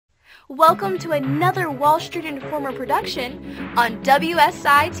Welcome to another Wall Street Informer production on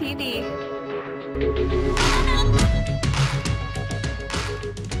WSI TV.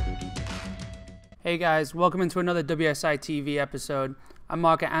 Hey guys, welcome into another WSI TV episode. I'm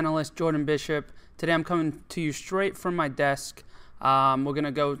market analyst Jordan Bishop. Today I'm coming to you straight from my desk. We're going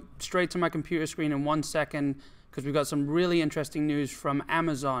to go straight to my computer screen in 1 second because we've got some really interesting news from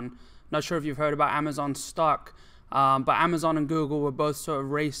Amazon. Not sure if you've heard about Amazon stock, but Amazon and Google were both sort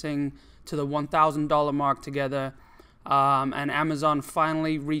of racing to the $1,000 mark together, and Amazon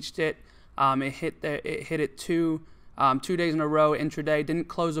finally reached it. It hit it two days in a row intraday. Didn't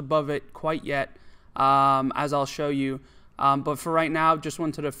close above it quite yet, as I'll show you. But for right now, just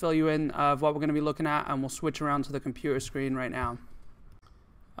wanted to fill you in of what we're going to be looking at, and we'll switch around to the computer screen right now.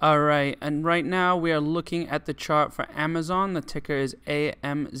 Alright, and right now we are looking at the chart for Amazon. The ticker is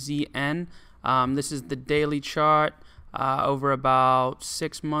AMZN. This is the daily chart over about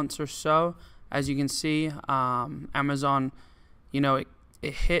 6 months or so. As you can see, Amazon, it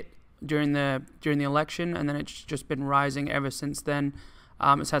hit during the election, and then it's just been rising ever since then.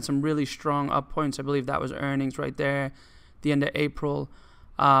 It's had some really strong up points. I believe that was earnings right there, the end of April.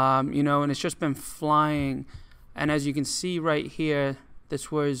 And it's just been flying. And as you can see right here,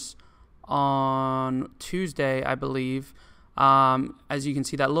 this was on Tuesday, I believe. As you can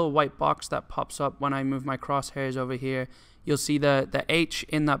see, that little white box that pops up when I move my crosshairs over here, you'll see the H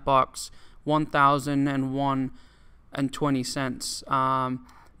in that box, 1,001.20 cents. Now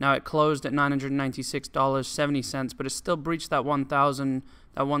it closed at $996.70, but it still breached that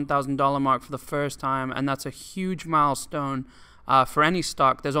 $1,000 mark for the first time, and that's a huge milestone for any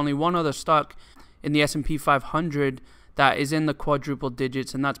stock. There's only one other stock in the S&P 500 that is in the quadruple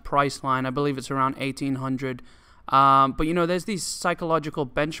digits, and that's Priceline. I believe it's around 1,800. But there's these psychological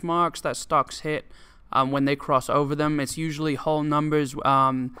benchmarks that stocks hit when they cross over them. It's usually whole numbers.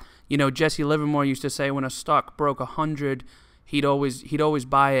 Jesse Livermore used to say when a stock broke 100, he'd always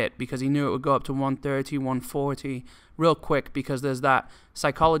buy it because he knew it would go up to 130, 140 real quick, because there's that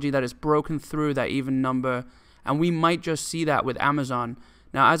psychology that it's broken through that even number, and we might just see that with Amazon.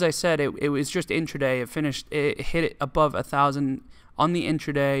 Now, as I said, it was just intraday. It hit it above 1,000 on the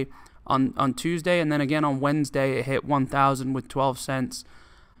intraday on Tuesday, and then again on Wednesday it hit 1,000 with 12 cents.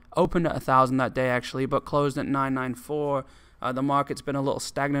 Opened at 1,000 that day actually, but closed at 994. The market's been a little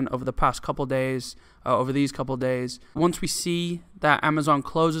stagnant over the past couple days. Once we see that Amazon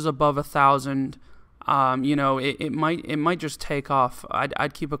closes above 1,000, it might just take off.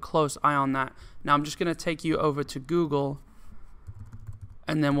 I'd keep a close eye on that. Now I'm just gonna take you over to Google,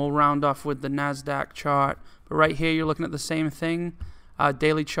 and then we'll round off with the NASDAQ chart. But right here, you're looking at the same thing.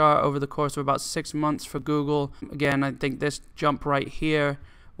 Daily chart over the course of about 6 months for Google. Again, I think this jump right here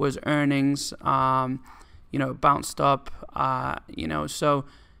was earnings. Bounced up. So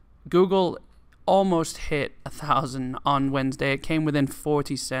Google almost hit 1,000 on Wednesday. It came within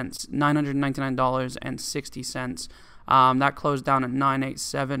 40 cents, $999.60. That closed down at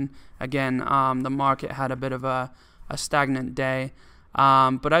 987. Again, the market had a bit of a stagnant day.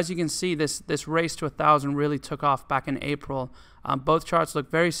 But as you can see, this race to 1,000 really took off back in April. Both charts look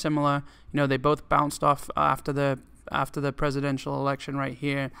very similar. They both bounced off after the presidential election right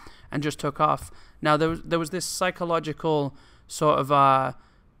here and just took off. Now there was this psychological sort of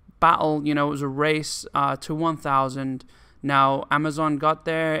battle. It was a race to 1,000. Now Amazon got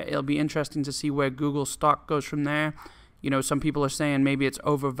there. It'll be interesting to see where Google stock goes from there. Some people are saying maybe it's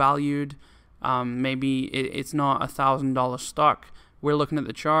overvalued. Maybe it's not $1,000 stock. We're looking at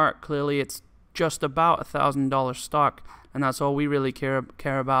the chart. Clearly, it's just about $1,000 stock, and that's all we really care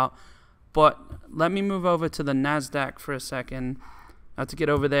about. But let me move over to the NASDAQ for a second. To get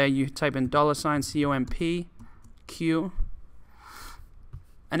over there, you type in $COMP,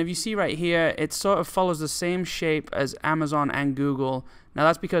 and if you see right here, it sort of follows the same shape as Amazon and Google. Now,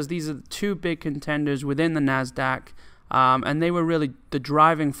 that's because these are the two big contenders within the NASDAQ, and they were really the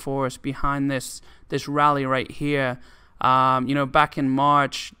driving force behind this rally right here. Back in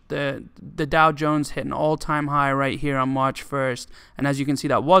March, the Dow Jones hit an all-time high right here on March 1st, and as you can see,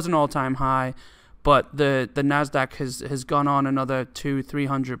 that was an all-time high, but the NASDAQ has gone on another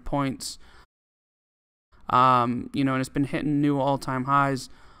 200-300 points. And it's been hitting new all-time highs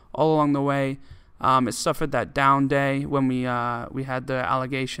all along the way. It suffered that down day when we had the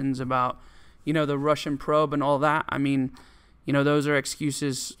allegations about the Russian probe and all that. I mean, those are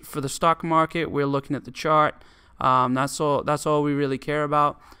excuses for the stock market. We're looking at the chart. That's all we really care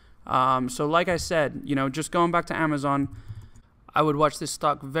about. So like I said, just going back to Amazon, I would watch this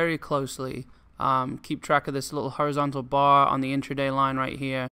stock very closely. Keep track of this little horizontal bar on the intraday line right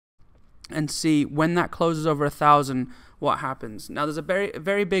here, and see when that closes over 1,000, what happens. Now, there's a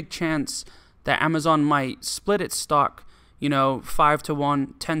very big chance that Amazon might split its stock, 5 to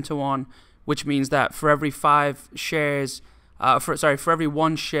 1, 10 to 1, which means that for every 5 shares, for every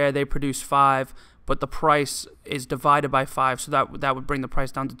 1 share they produce 5, but the price is divided by 5, so that would bring the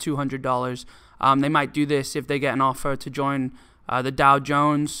price down to $200. They might do this if they get an offer to join the Dow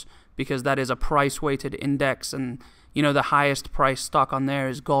Jones, because that is a price-weighted index, and the highest price stock on there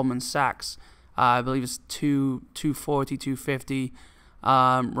is Goldman Sachs. I believe it's 240, 250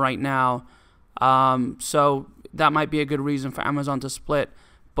 right now. So that might be a good reason for Amazon to split.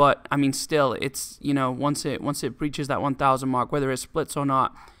 But I mean, still, it's once it breaches that 1,000 mark, whether it splits or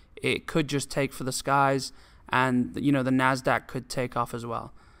not, it could just take for the skies, and the Nasdaq could take off as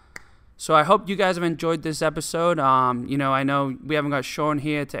well. So I hope you guys have enjoyed this episode. I know we haven't got Sean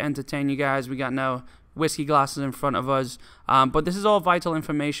here to entertain you guys. We got no whiskey glasses in front of us. But this is all vital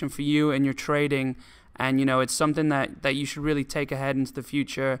information for you and your trading. And, it's something that you should really take ahead into the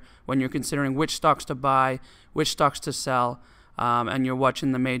future when you're considering which stocks to buy, which stocks to sell, and you're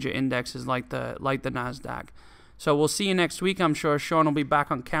watching the major indexes like the Nasdaq. So we'll see you next week. I'm sure Sean will be back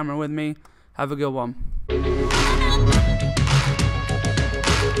on camera with me. Have a good one.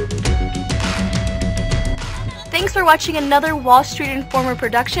 Thanks for watching another Wall Street Informer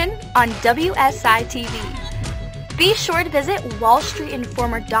production on WSI TV. Be sure to visit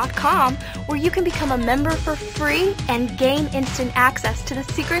wallstreetinformer.com, where you can become a member for free and gain instant access to the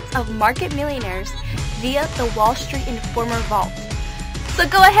secrets of market millionaires via the Wall Street Informer Vault. So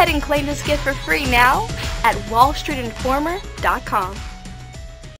go ahead and claim this gift for free now at wallstreetinformer.com.